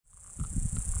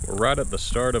We're right at the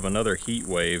start of another heat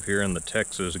wave here in the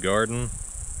Texas garden,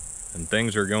 and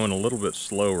things are going a little bit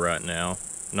slow right now.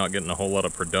 Not getting a whole lot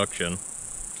of production.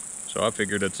 So I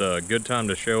figured it's a good time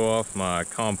to show off my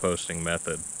composting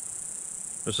method.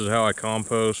 This is how I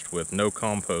compost with no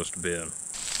compost bin.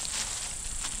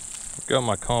 I've got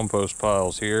my compost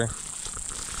piles here.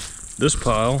 This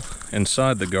pile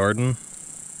inside the garden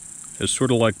is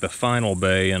sort of like the final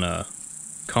bay in a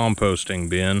composting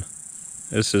bin.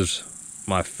 This is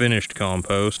my finished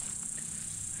compost.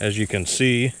 As you can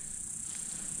see,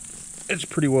 it's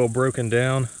pretty well broken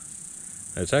down.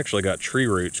 It's actually got tree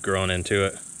roots growing into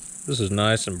it. This is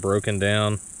nice and broken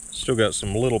down. Still got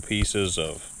some little pieces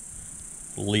of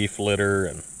leaf litter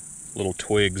and little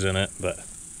twigs in it, but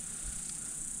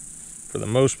for the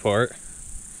most part,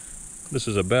 this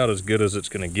is about as good as it's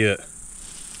going to get.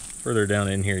 Further down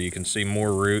in here you can see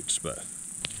more roots, but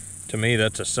to me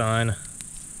that's a sign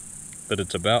that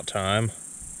it's about time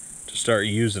to start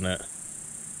using it,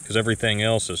 because everything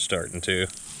else is starting to.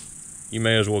 You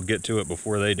may as well get to it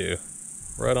before they do.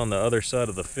 Right on the other side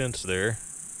of the fence there,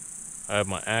 I have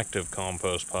my active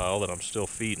compost pile that I'm still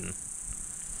feeding.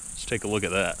 Let's take a look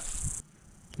at that.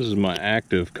 This is my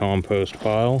active compost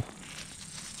pile.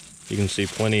 You can see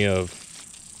plenty of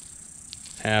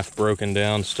half broken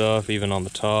down stuff, even on the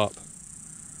top.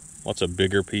 Lots of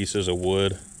bigger pieces of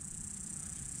wood.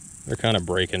 They're kind of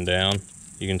breaking down.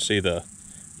 You can see the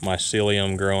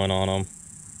mycelium growing on them.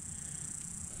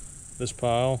 This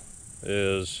pile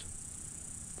is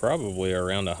probably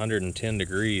around 110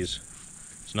 degrees.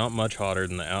 It's not much hotter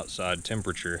than the outside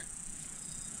temperature.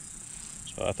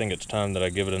 So I think it's time that I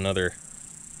give it another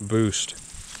boost.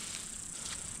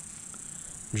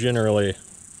 Generally,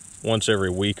 once every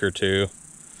week or two,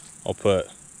 I'll put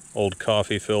old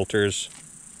coffee filters,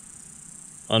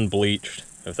 unbleached,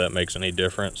 if that makes any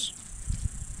difference,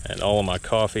 and all of my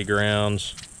coffee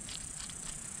grounds,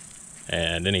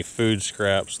 and any food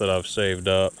scraps that I've saved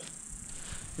up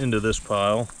into this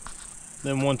pile.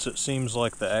 Then once it seems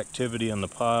like the activity in the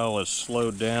pile is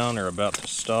slowed down or about to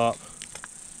stop,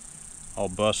 I'll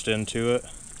bust into it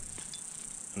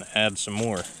and add some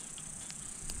more.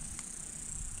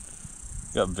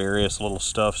 Got various little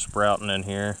stuff sprouting in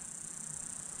here.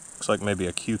 Looks like maybe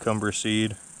a cucumber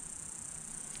seed.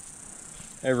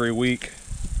 Every week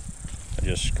I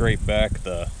just scrape back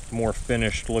the more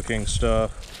finished looking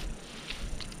stuff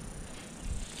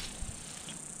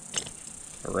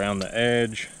around the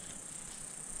edge.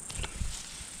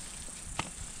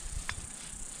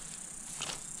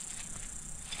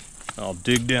 I'll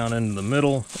dig down into the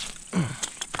middle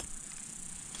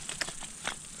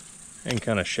and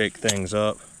kind of shake things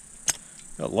up.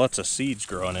 Got lots of seeds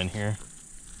growing in here.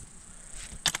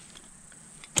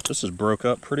 This has broke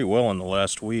up pretty well in the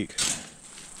last week.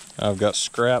 I've got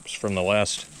scraps from the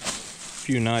last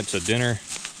few nights of dinner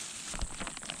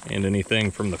and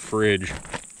anything from the fridge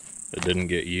that didn't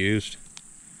get used.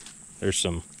 There's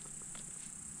some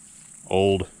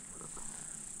old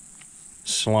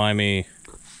slimy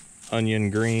onion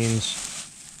greens.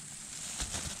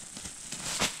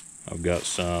 I've got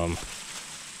some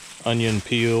onion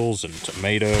peels and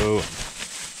tomato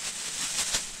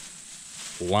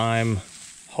and lime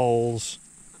hulls.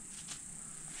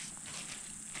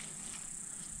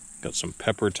 Got some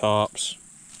pepper tops.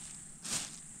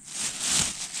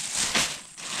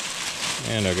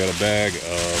 And I got a bag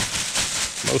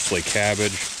of mostly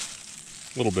cabbage.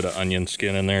 A little bit of onion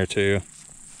skin in there too.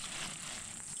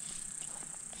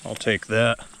 I'll take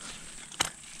that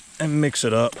and mix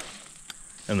it up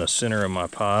in the center of my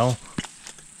pile.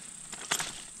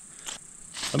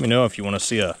 Let me know if you want to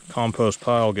see a compost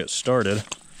pile get started.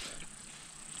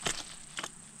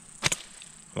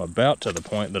 I'm about to the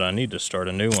point that I need to start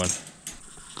a new one.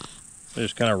 I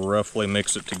just kind of roughly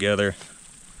mix it together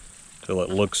till it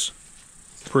looks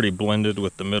pretty blended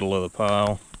with the middle of the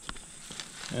pile.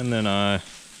 And then I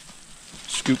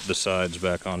scoop the sides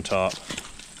back on top.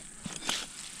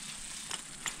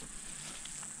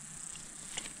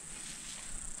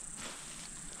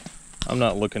 I'm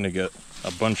not looking to get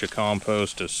a bunch of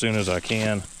compost as soon as I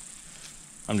can.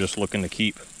 I'm just looking to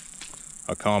keep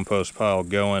a compost pile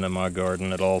going in my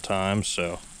garden at all times,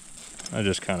 so I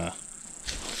just kind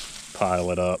of pile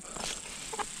it up.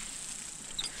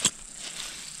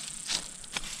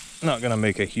 Not going to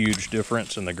make a huge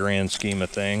difference in the grand scheme of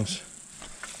things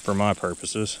for my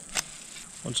purposes.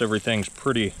 Once everything's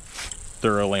pretty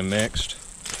thoroughly mixed,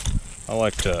 I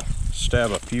like to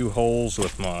stab a few holes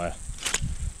with my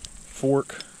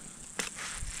fork.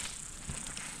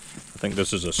 I think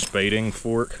this is a spading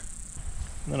fork.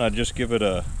 And then I just give it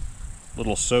a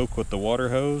little soak with the water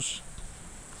hose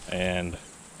and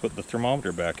put the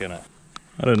thermometer back in it.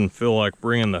 I didn't feel like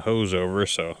bringing the hose over,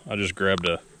 so I just grabbed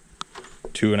a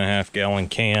 2.5 gallon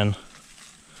can.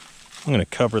 I'm gonna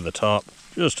cover the top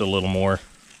just a little more,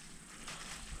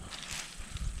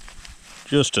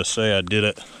 just to say I did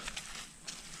it.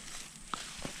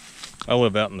 I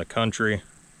live out in the country,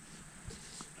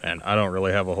 and I don't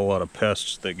really have a whole lot of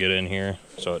pests that get in here,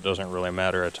 so it doesn't really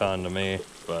matter a ton to me,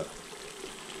 but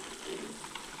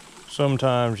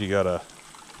sometimes you gotta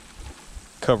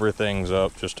cover things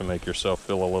up just to make yourself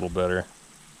feel a little better.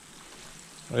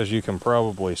 As you can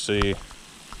probably see,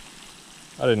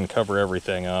 I didn't cover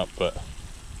everything up, but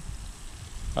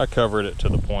I covered it to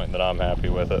the point that I'm happy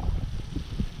with it.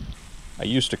 I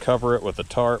used to cover it with a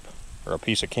tarp, or a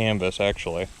piece of canvas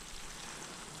actually,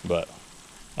 but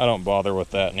I don't bother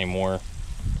with that anymore.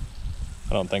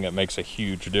 I don't think it makes a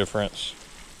huge difference.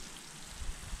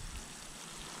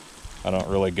 I don't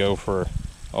really go for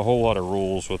a whole lot of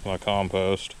rules with my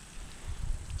compost.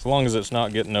 As long as it's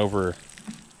not getting over,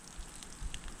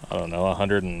 I don't know,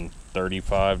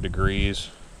 135 degrees,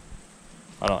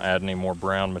 I don't add any more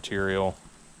brown material.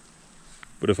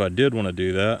 But if I did want to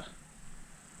do that,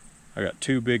 I got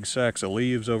 2 big sacks of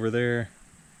leaves over there,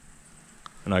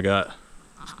 and I got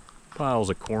piles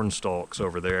of corn stalks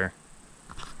over there.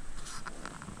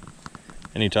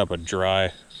 Any type of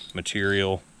dry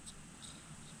material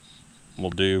will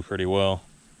do pretty well.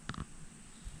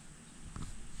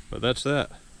 But that's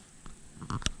that.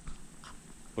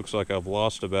 Looks like I've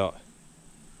lost about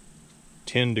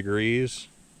 10 degrees.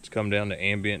 It's come down to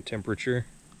ambient temperature.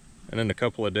 And in a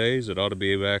couple of days, it ought to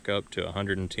be back up to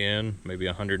 110, maybe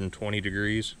 120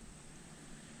 degrees.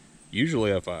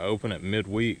 Usually if I open it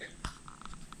midweek,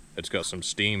 it's got some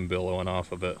steam billowing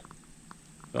off of it.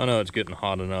 I know it's getting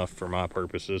hot enough for my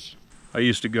purposes. I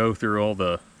used to go through all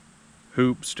the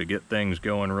hoops to get things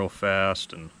going real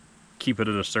fast and keep it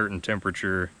at a certain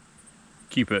temperature,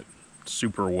 keep it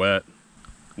super wet,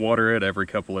 water it every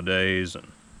couple of days, and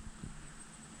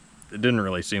it didn't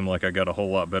really seem like I got a whole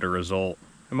lot better result.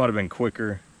 It might have been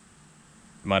quicker,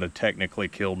 it might have technically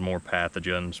killed more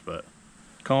pathogens, but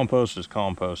compost is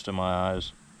compost in my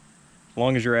eyes. As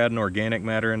long as you're adding organic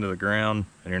matter into the ground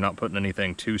and you're not putting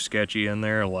anything too sketchy in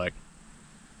there like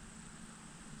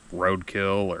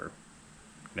roadkill or,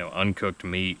 you know, uncooked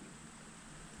meat,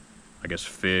 I guess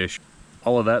fish,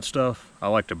 all of that stuff I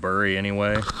like to bury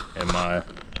anyway in my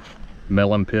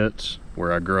melon pits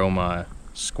where I grow my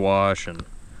squash and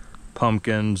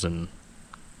pumpkins and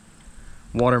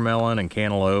watermelon and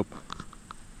cantaloupe.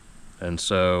 And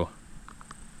so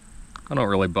I don't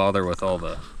really bother with all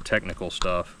the technical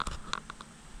stuff.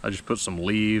 I just put some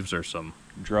leaves or some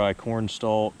dry corn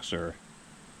stalks or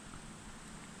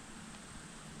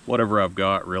whatever I've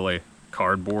got, really.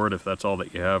 Cardboard, if that's all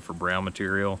that you have for brown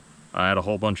material. I add a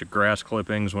whole bunch of grass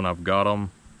clippings when I've got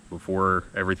them before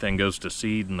everything goes to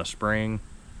seed in the spring.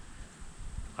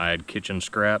 I add kitchen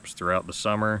scraps throughout the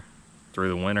summer, through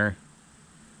the winter.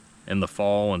 In the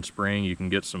fall and spring you can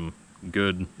get some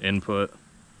good input,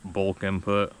 bulk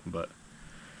input, but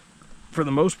for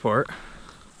the most part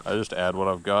I just add what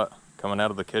I've got coming out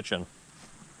of the kitchen.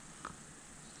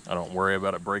 I don't worry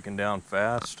about it breaking down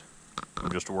fast.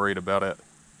 I'm just worried about it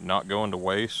not going to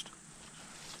waste,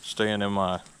 staying in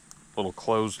my little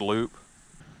closed loop.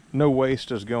 No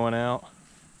waste is going out.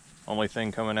 Only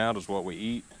thing coming out is what we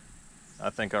eat. I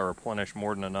think I replenish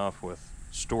more than enough with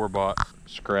store-bought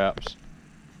scraps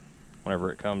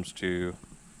whenever it comes to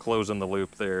closing the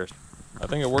loop there. I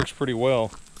think it works pretty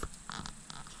well.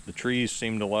 The trees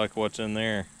seem to like what's in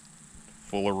there,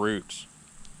 full of roots,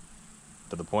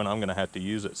 to the point I'm gonna have to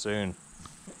use it soon.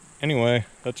 Anyway,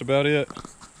 that's about it.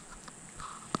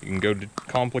 You can go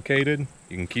complicated,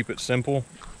 you can keep it simple.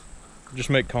 Just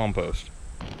make compost.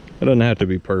 It doesn't have to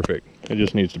be perfect, it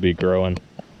just needs to be growing.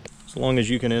 As long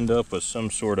as you can end up with some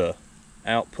sort of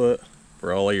output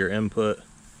for all of your input,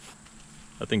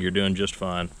 I think you're doing just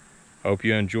fine. I hope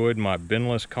you enjoyed my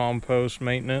binless compost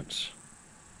maintenance.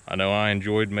 I know I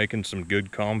enjoyed making some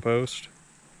good compost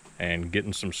and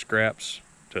getting some scraps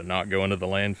to not go into the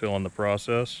landfill in the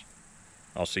process.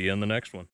 I'll see you in the next one.